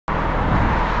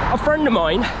A friend of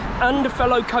mine and a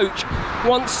fellow coach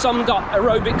once summed up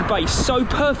aerobic base so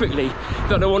perfectly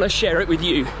that I want to share it with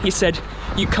you. He said,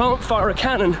 you can't fire a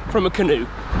cannon from a canoe.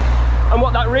 And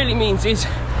what that really means is,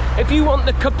 if you want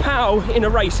the kapow in a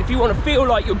race, if you want to feel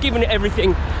like you're giving it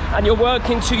everything and you're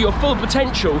working to your full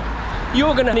potential,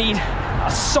 you're going to need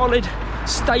a solid,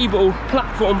 stable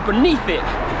platform beneath it.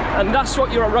 And that's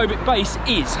what your aerobic base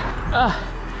is.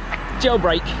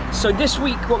 Jailbreak. So this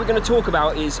week what we're going to talk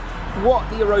about is what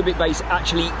the aerobic base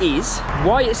actually is,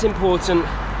 why it's important,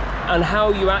 and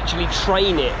how you actually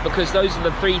train it, because those are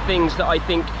the three things that I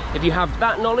think, if you have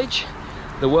that knowledge,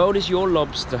 the world is your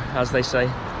lobster, as they say.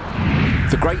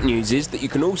 The great news is that you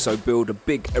can also build a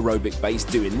big aerobic base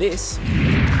doing this,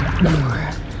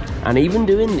 and even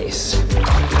doing this.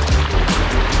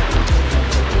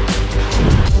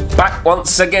 Back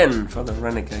once again for the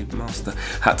Renegade Master,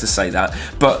 had to say that.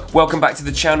 But welcome back to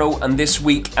the channel, and this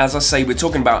week, as I say, we're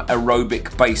talking about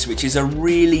aerobic base, which is a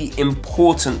really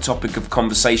important topic of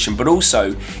conversation, but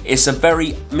also it's a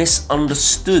very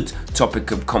misunderstood topic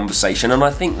of conversation. And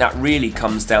I think that really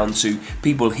comes down to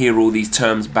people hear all these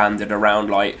terms banded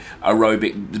around like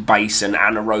aerobic base and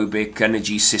anaerobic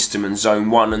energy system and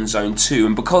zone 1 and zone 2,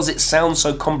 and because it sounds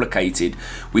so complicated,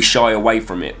 we shy away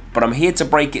from it. But I'm here to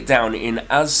break it down in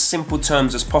as simple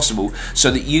terms as possible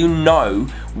so that you know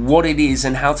what it is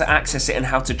and how to access it and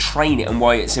how to train it and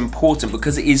why it's important,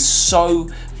 because it is so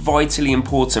vitally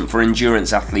important for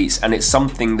endurance athletes, and it's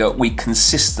something that we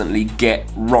consistently get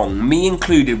wrong, me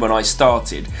included when I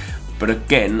started. But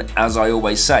again, as I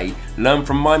always say, learn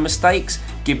from my mistakes,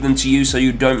 give them to you so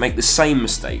you don't make the same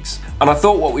mistakes. And I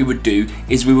thought what we would do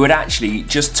is we would actually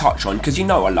just touch on, because you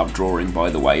know I love drawing, by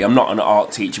the way, I'm not an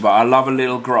art teacher, but I love a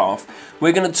little graph.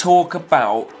 We're going to talk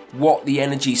about what the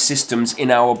energy systems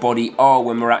in our body are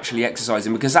when we're actually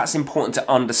exercising, because that's important to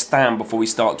understand before we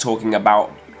start talking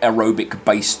about aerobic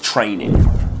base training.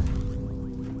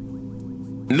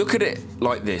 Look at it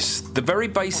like this. The very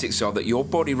basics are that your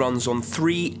body runs on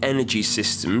 3 energy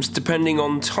systems depending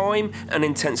on time and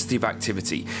intensity of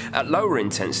activity. At lower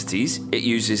intensities, it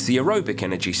uses the aerobic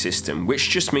energy system, which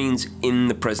just means in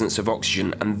the presence of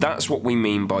oxygen, and that's what we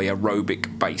mean by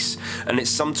aerobic base. And it's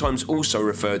sometimes also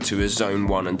referred to as zone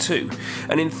 1 and 2.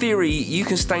 And in theory, you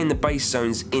can stay in the base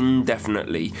zones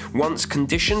indefinitely. Once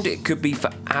conditioned, it could be for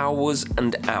hours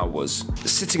and hours.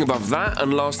 Sitting above that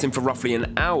and lasting for roughly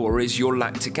an hour is your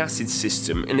lactic acid system,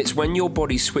 and it's when your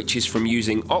body switches from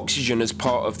using oxygen as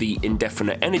part of the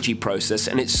indefinite energy process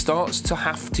and it starts to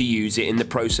have to use it in the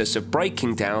process of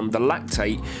breaking down the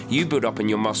lactate you build up in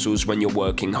your muscles when you're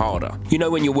working harder. You know,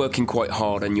 when you're working quite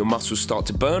hard and your muscles start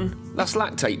to burn? That's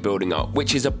lactate building up,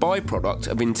 which is a byproduct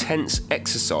of intense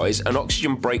exercise, and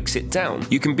oxygen breaks it down.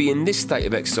 You can be in this state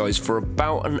of exercise for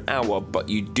about an hour, but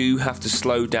you do have to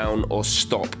slow down or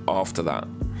stop after that.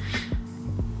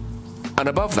 And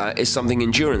above that is something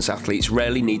endurance athletes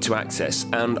rarely need to access,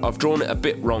 and I've drawn it a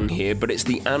bit wrong here, but it's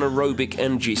the anaerobic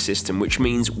energy system, which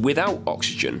means without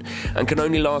oxygen, and can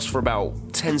only last for about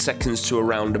 10 seconds to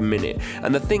around a minute.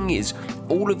 And the thing is,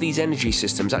 all of these energy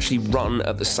systems actually run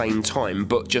at the same time,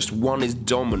 but just one is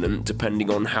dominant depending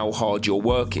on how hard you're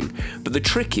working. But the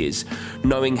trick is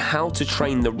knowing how to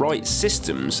train the right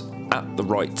systems at the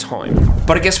right time.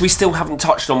 But I guess we still haven't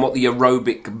touched on what the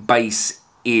aerobic base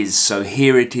is, so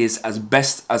here it is as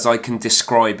best as I can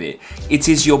describe it. It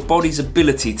is your body's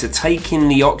ability to take in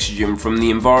the oxygen from the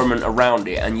environment around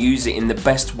it and use it in the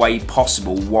best way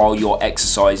possible while you're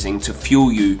exercising to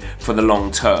fuel you for the long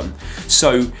term.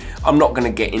 So I'm not going to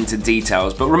get into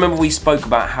details, but remember we spoke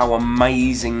about how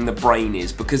amazing the brain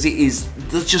is, because it is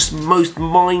the just most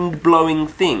mind-blowing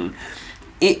thing.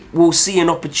 It will see an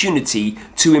opportunity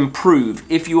to improve.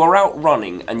 If you are out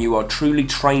running and you are truly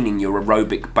training your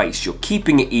aerobic base, you're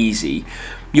keeping it easy,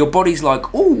 your body's like,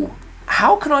 oh,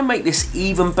 how can I make this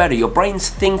even better? Your brain's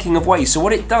thinking of ways. So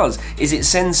what it does is it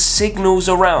sends signals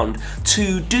around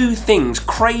to do things,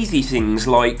 crazy things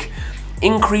like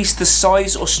increase the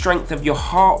size or strength of your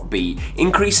heartbeat,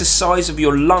 increase the size of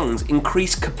your lungs,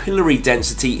 increase capillary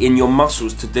density in your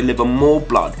muscles to deliver more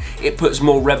blood. It puts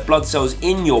more red blood cells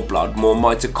in your blood, more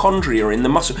mitochondria in the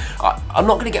muscle. I'm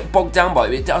not going to get bogged down by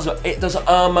it. It does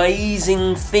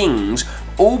amazing things,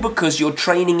 all because you're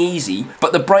training easy,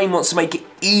 but the brain wants to make it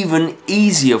even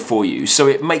easier for you, so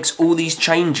it makes all these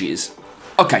changes.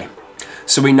 Okay.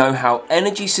 So we know how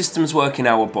energy systems work in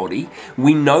our body,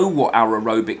 we know what our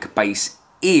aerobic base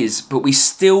is, but we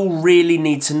still really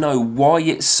need to know why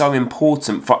it's so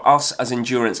important for us as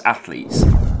endurance athletes.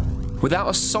 Without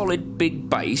a solid big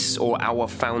base, or our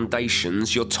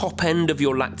foundations, your top end of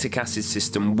your lactic acid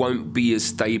system won't be as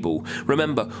stable.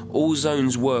 Remember, all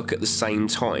zones work at the same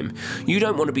time. You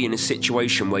don't want to be in a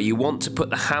situation where you want to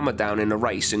put the hammer down in a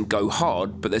race and go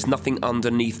hard, but there's nothing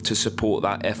underneath to support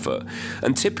that effort.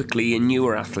 And typically in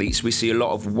newer athletes, we see a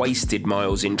lot of wasted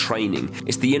miles in training.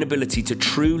 It's the inability to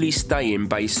truly stay in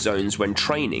base zones when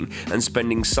training and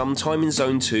spending some time in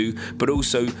zone 2, but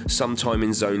also some time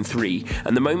in zone 3.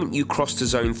 And the moment you cross to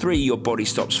zone 3, your body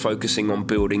stops focusing on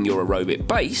building your aerobic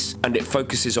base and it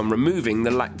focuses on removing the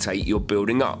lactate you're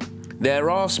building up. There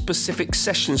are specific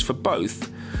sessions for both,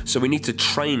 so we need to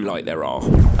train like there are.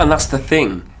 And that's the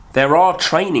thing. There are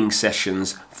training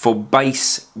sessions for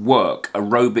base work,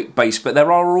 aerobic base, but there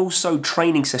are also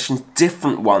training sessions,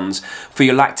 different ones, for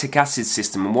your lactic acid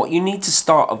system. And what you need to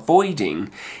start avoiding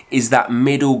is that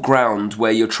middle ground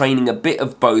where you're training a bit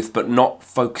of both but not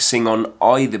focusing on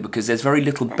either, because there's very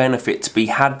little benefit to be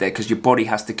had there because your body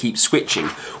has to keep switching.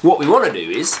 What we want to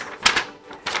do is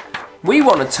we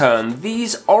want to turn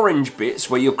these orange bits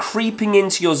where you're creeping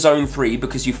into your zone 3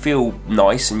 because you feel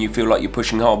nice and you feel like you're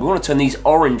pushing hard. We want to turn these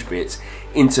orange bits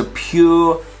into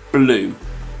pure blue.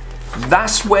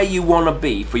 That's where you want to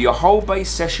be. For your whole base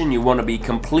session, you want to be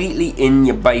completely in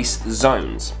your base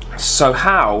zones. So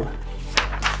how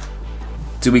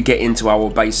do we get into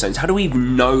our base zones? How do we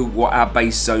even know what our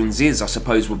base zones is, I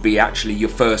suppose would be actually your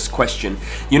first question.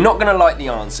 You're not going to like the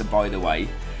answer, by the way.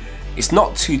 It's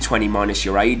not 220 minus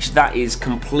your age. That is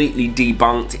completely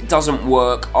debunked. It doesn't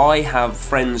work. I have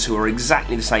friends who are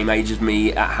exactly the same age as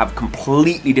me that have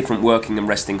completely different working and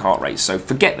resting heart rates, so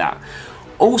forget that.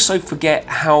 Also forget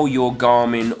how your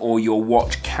Garmin or your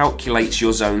watch calculates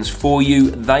your zones for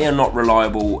you. They are not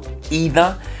reliable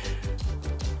either.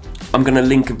 I'm going to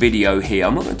link a video here.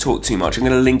 I'm not going to talk too much. I'm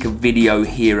going to link a video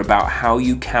here about how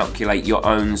you calculate your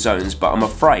own zones, but I'm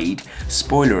afraid,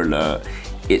 spoiler alert,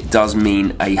 it does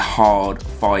mean a hard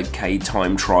 5K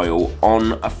time trial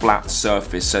on a flat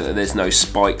surface so that there's no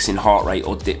spikes in heart rate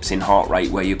or dips in heart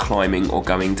rate where you're climbing or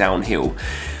going downhill.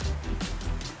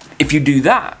 If you do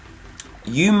that,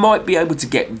 you might be able to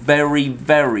get very,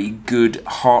 very good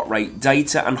heart rate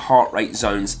data and heart rate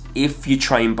zones if you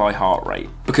train by heart rate.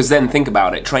 Because then think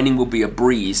about it, training will be a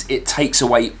breeze. It takes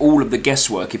away all of the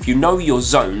guesswork. If you know your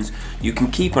zones, you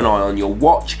can keep an eye on your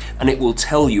watch and it will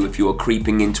tell you if you are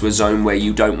creeping into a zone where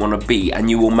you don't want to be, and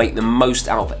you will make the most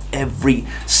out of every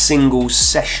single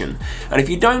session. And if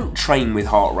you don't train with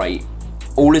heart rate,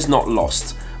 all is not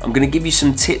lost. I'm going to give you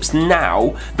some tips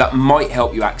now that might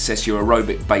help you access your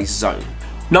aerobic base zone.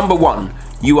 Number 1,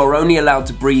 you are only allowed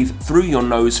to breathe through your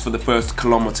nose for the first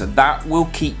kilometre. That will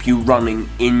keep you running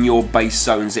in your base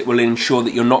zones. It will ensure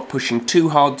that you're not pushing too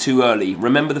hard too early.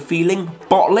 Remember the feeling?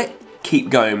 Bottle it,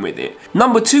 keep going with it.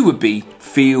 Number 2 would be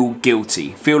feel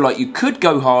guilty. Feel like you could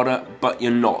go harder, but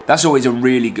you're not. That's always a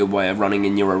really good way of running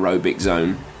in your aerobic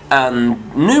zone.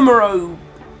 And numero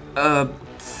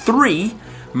 3,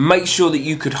 make sure that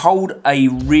you could hold a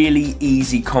really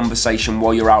easy conversation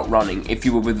while you're out running, if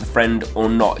you were with a friend or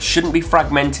not. It shouldn't be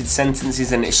fragmented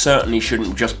sentences, and it certainly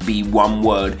shouldn't just be one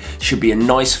word. It should be a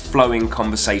nice flowing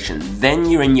conversation. Then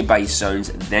you're in your base zones,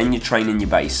 then you're training your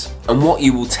base. And what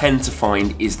you will tend to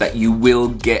find is that you will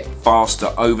get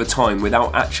faster over time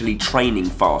without actually training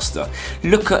faster.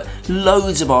 Look at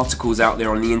loads of articles out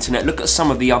there on the internet. Look at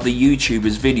some of the other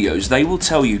YouTubers' videos. They will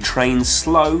tell you train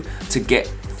slow to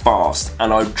get fast,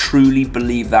 and I truly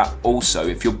believe that also.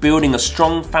 If you're building a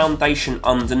strong foundation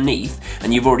underneath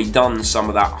and you've already done some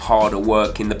of that harder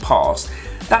work in the past,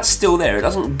 that's still there, it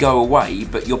doesn't go away,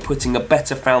 but you're putting a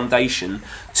better foundation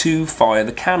to fire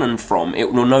the cannon from.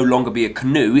 It will no longer be a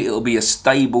canoe, it'll be a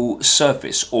stable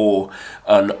surface or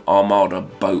an armada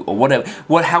boat or whatever,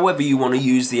 however you want to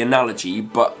use the analogy,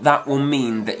 but that will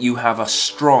mean that you have a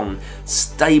strong,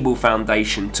 stable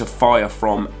foundation to fire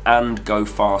from and go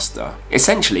faster.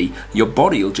 Essentially, your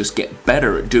body will just get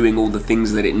better at doing all the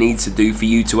things that it needs to do for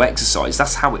you to exercise.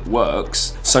 That's how it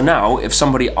works. So now, if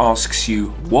somebody asks you,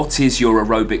 what is your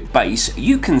aerobic base,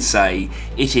 you can say,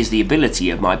 it is the ability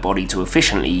of my body to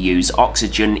efficiently use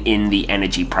oxygen in the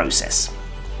energy process.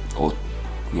 Or,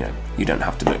 you know, you don't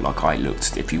have to look like I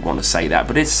looked if you want to say that,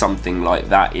 but it's something like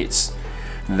that.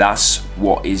 That's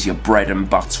what is your bread and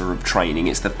butter of training.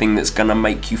 It's the thing that's going to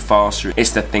make you faster,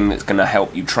 it's the thing that's going to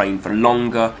help you train for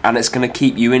longer, and it's going to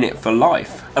keep you in it for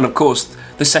life. And of course,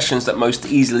 the sessions that most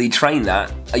easily train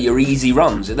that are your easy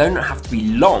runs. They don't have to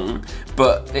be long,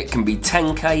 but it can be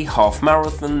 10k, half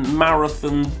marathon,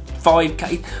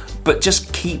 5k. but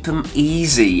just keep them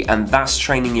easy, and that's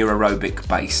training your aerobic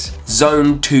base.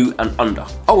 Zone 2 and under.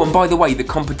 Oh, and by the way, the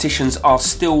competitions are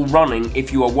still running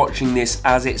if you are watching this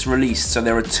as it's released. So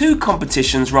there are 2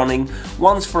 competitions running.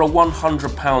 One's for a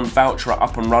 £100 voucher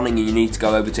up and running, and you need to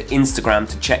go over to Instagram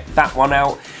to check that one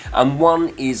out. And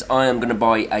one is I am going to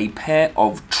buy a pair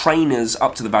of trainers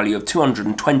up to the value of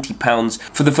 £220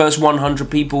 for the first 100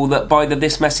 people that buy the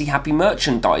This Messy Happy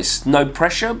merchandise. No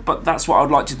pressure, but that's what I'd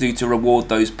like to do to reward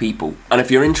those people. And if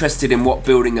you're interested in what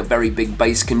building a very big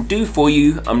base can do for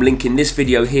you, I'm linking this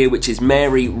video here, which is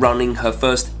Mary running her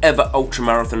first ever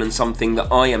ultramarathon, and something that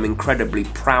I am incredibly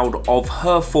proud of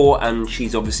her for, and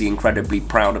she's obviously incredibly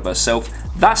proud of herself.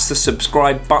 That's the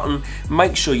subscribe button.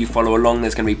 Make sure you follow along.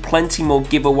 There's going to be plenty more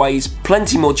giveaways,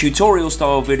 plenty more tutorial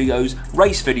style videos,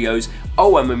 race videos.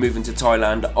 Oh, and we're moving to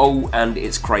Thailand. Oh, and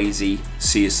it's crazy.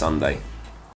 See you Sunday.